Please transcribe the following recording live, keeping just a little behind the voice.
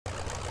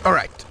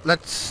Alright,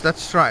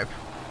 let's drive.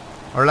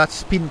 Or let's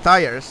spin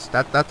tires.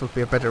 That would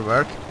be a better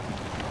word.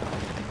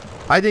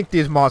 I think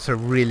these mods are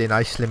really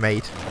nicely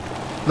made.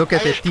 Look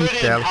at the detail. Put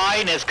it in high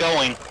and it's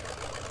going.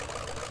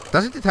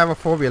 Doesn't it have a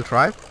 4-wheel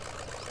drive?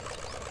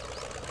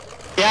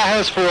 Yeah, it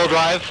has 4-wheel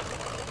drive.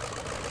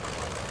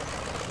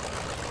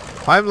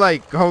 I'm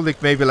like holding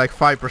maybe like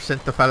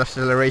 5% of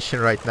acceleration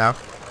right now.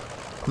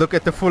 Look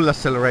at the full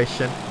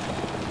acceleration.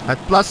 And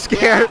plus gear.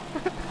 Yeah,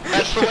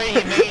 that's the way he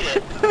made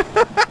it.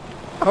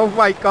 Oh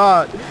my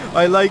god.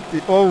 I like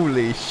it.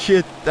 Holy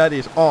shit. That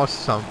is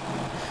awesome.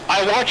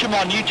 I watch him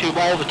on YouTube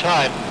all the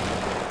time.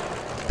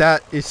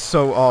 That is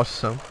so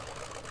awesome.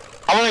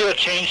 I want to go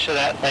change to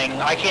that thing.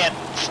 I can't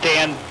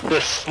stand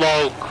this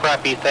slow,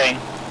 crappy thing.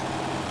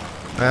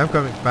 I'm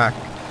coming back.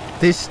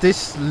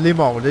 This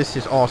limo, this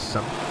is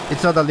awesome.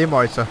 It's not a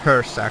limo, it's a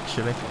hearse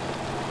actually.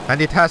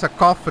 And it has a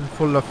coffin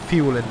full of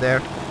fuel in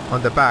there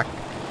on the back.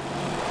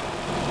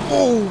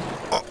 Oh,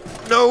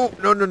 no,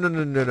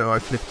 I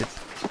flipped it.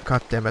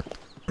 God damn it.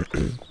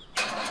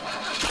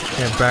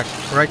 And back,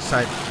 right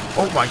side.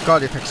 Oh my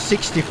god, it has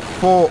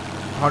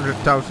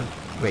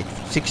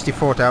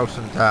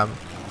 64,000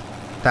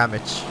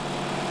 damage.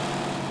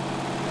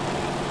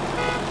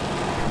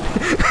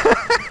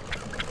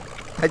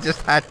 I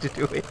just had to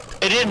do it.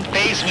 It didn't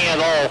faze me at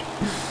all.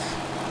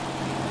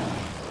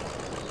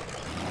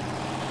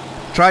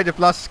 Try the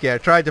plus gear,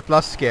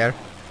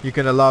 You're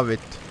gonna love it.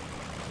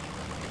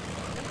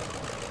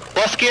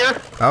 Plus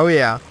gear? Oh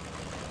yeah.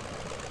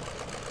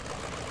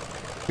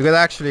 You gotta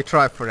actually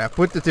try for that.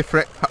 Put the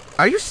different...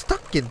 Are you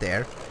stuck in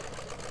there?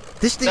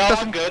 This thing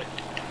doesn't... I'm good.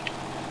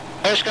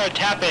 I just gotta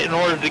tap it in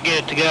order to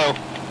get it to go.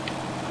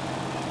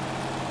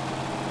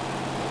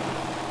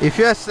 If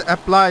you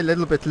apply a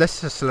little bit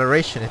less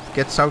acceleration, it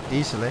gets out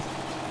easily.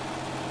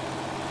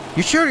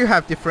 You sure you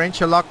have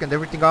differential lock and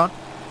everything on?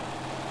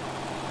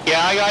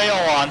 Yeah, I got it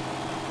all on.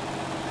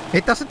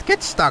 It doesn't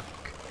get stuck.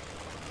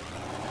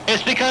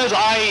 It's because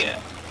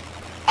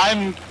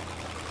I'm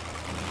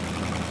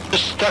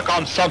just stuck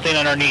on something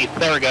underneath.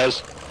 There it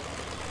goes.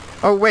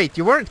 Oh wait,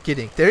 you weren't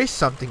kidding. There is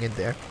something in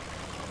there.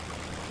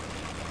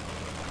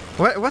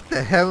 What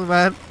the hell,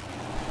 man?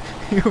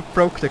 You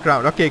broke the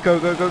ground. Okay, go.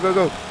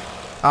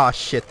 Ah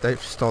shit,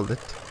 I've stalled it.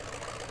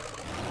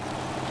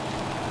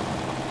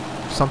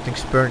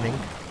 Something's burning.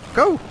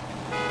 Go!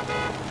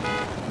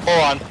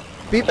 Hold on.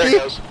 Beep There it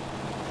beep. goes.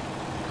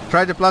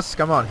 Try the plus,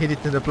 come on, hit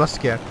it in the plus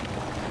gear.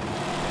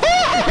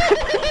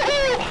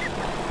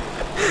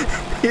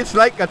 It's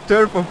like a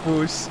turbo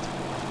boost.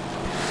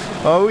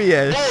 Oh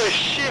yes. Oh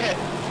shit!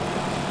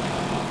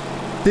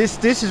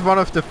 This is one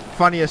of the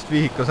funniest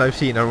vehicles I've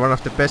seen, or one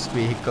of the best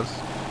vehicles.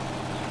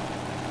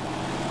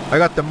 I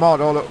got the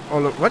mod all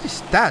what is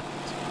that?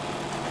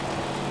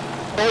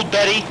 Old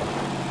Betty.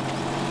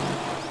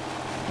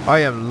 I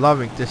am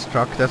loving this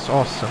truck, that's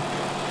awesome.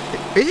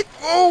 Is it?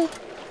 Oh!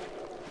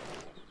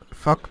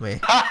 Fuck me.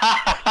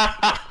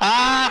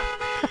 I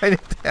need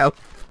help.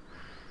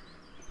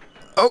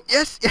 Oh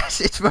yes,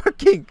 it's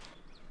working!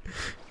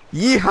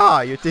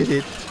 Yeehaw, you did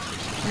it!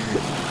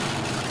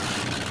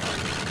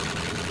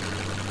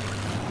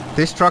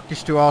 This truck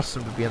is too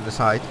awesome to be on the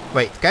side.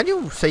 Wait, can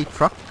you say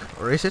truck?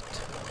 Or is it?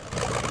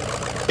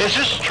 It's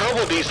just a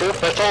turbo diesel,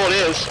 that's all it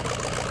is.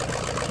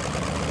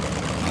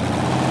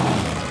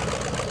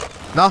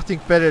 Nothing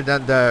better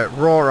than the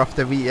roar of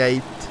the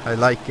V8. I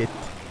like it.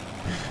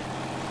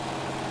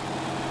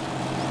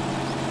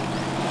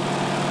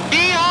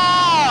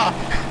 Yeehaw!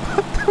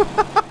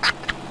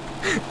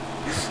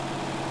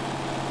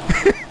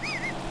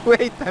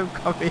 Wait, I'm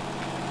coming.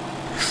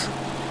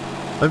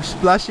 I'm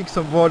splashing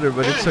some water,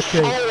 but it's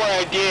okay. That's what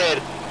I did.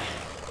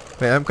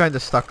 Wait, I'm kinda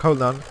stuck.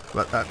 Hold on.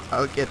 But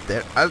I'll get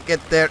there. I'll get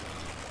there.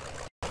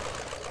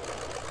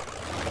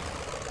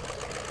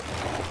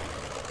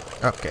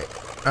 Okay.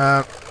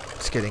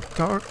 It's getting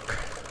dark.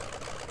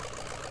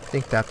 I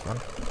think that one.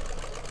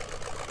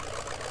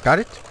 Got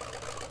it?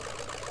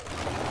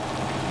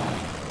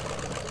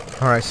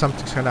 Alright,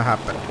 something's gonna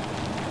happen.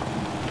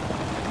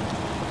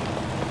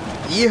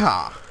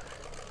 Yeehaw!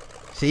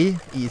 See?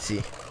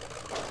 Easy.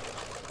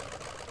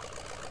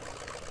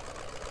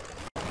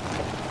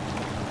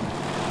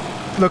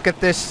 Look at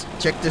this.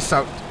 Check this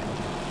out.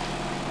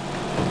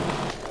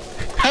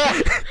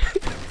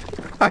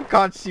 I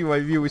can't see my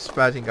view is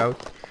spazzing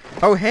out.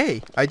 Oh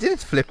hey, I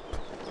didn't flip.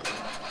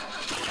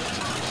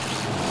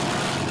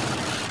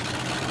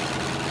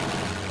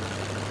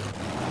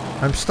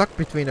 I'm stuck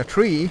between a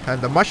tree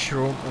and a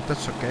mushroom, but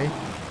that's okay.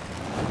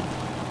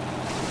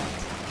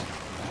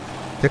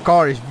 The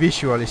car is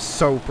visually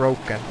so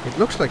broken. It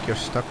looks like you're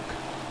stuck.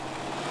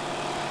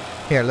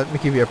 Here, let me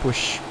give you a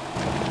push.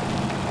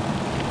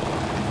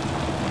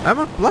 I'm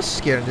on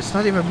plus gear and it's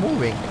not even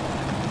moving.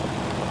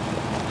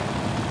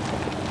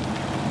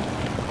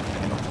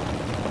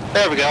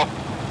 There we go.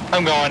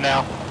 I'm going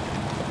now.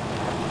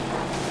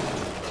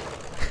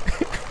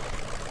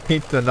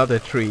 Into another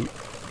tree.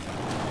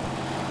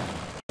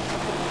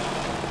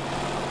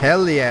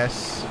 Hell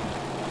yes.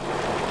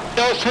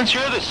 So since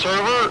you're the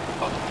server,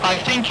 I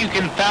think you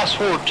can fast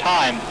forward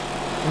time.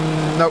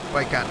 Nope,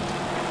 I can't.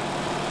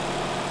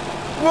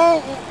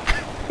 Whoa!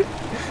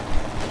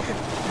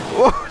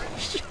 Whoa!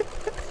 Shit.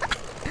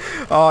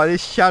 Oh,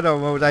 this shadow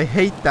mode. I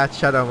hate that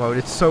shadow mode.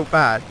 It's so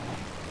bad.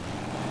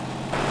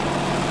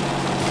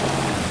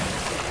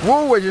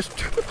 Whoa!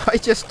 I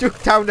just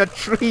took down a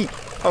tree.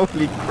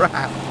 Holy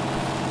crap!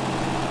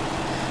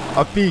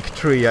 A big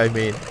tree, I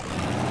mean.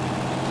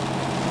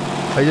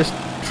 I just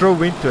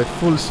drove into it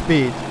full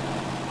speed.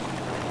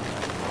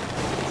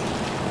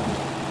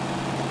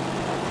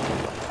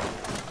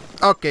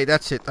 Okay,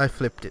 that's it. I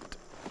flipped it.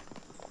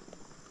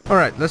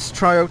 Alright, let's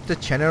try out the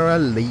General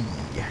Lee,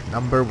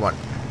 number 1.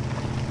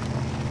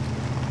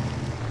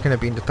 Gonna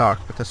be in the dark,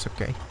 but that's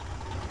okay.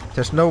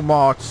 There's no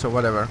mods or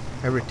whatever.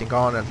 Everything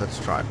on, and let's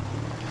try.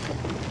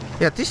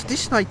 Yeah,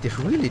 this night is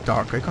really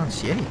dark. I can't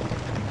see anything.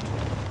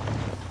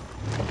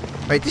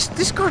 Wait,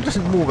 this car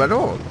doesn't move at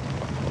all.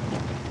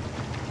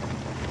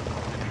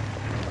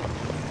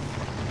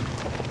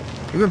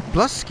 Even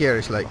plus gear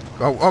is like...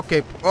 Oh,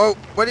 okay. Oh,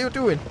 what are you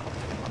doing?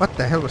 What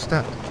the hell was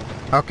that?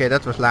 Okay,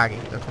 that was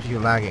lagging. That was you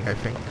lagging, I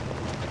think.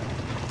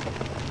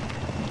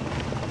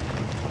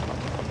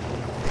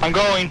 I'm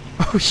going.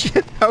 Oh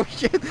shit, oh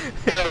shit.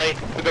 Really,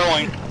 I'm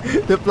going.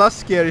 The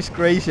plus gear is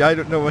crazy. I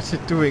don't know what's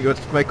it doing. But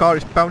my car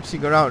is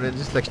bouncing around and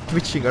just like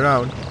twitching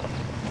around.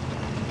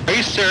 Are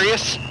you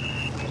serious?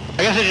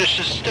 I guess I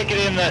just stick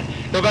it in the...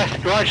 Go back to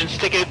the garage and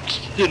stick it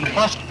in the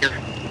plus gear.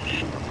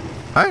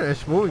 I don't know,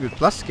 it's moving with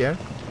plus gear.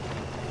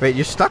 Wait,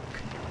 you stuck?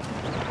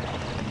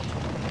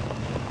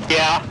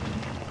 Yeah.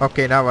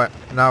 Okay, now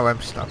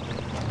I'm stuck.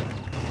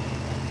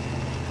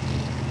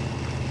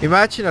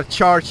 Imagine a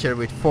Charger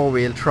with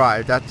 4-wheel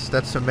drive.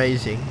 That's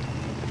amazing.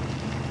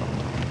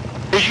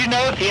 Did you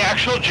know that the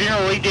actual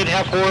General Lee did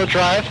have 4-wheel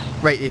drive?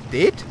 Wait, it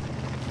did?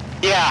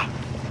 Yeah.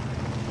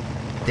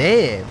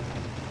 Damn.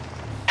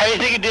 How do you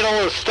think it did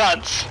all those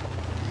stunts?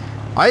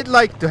 I'd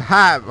like to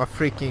have a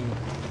freaking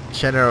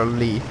General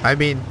Lee. I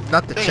mean,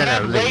 not the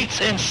General Lee. They have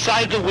weights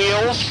inside the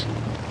wheels,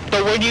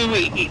 so when you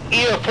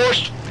either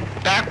force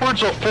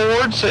backwards or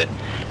forwards, it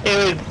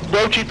would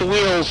rotate the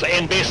wheels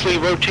and basically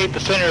rotate the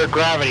center of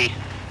gravity.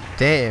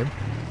 Damn.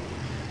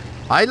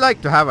 I'd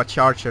like to have a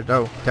Charger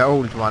though, the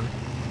old one.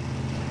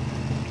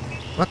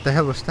 What the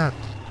hell was that?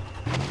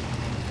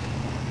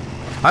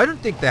 I don't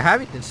think they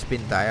have it in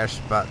SpinTires,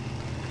 but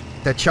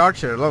the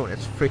Charger alone,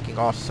 it's freaking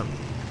awesome.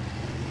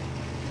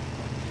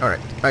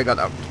 Alright, I got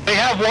out. They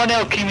have one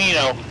El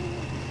Camino.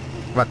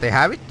 What, they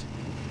have it?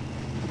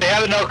 They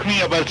have an El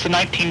Camino, but it's the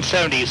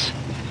 1970s.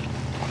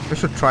 We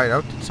should try it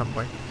out at some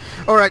point.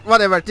 Alright,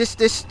 whatever.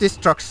 This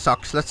truck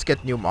sucks. Let's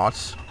get new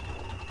mods.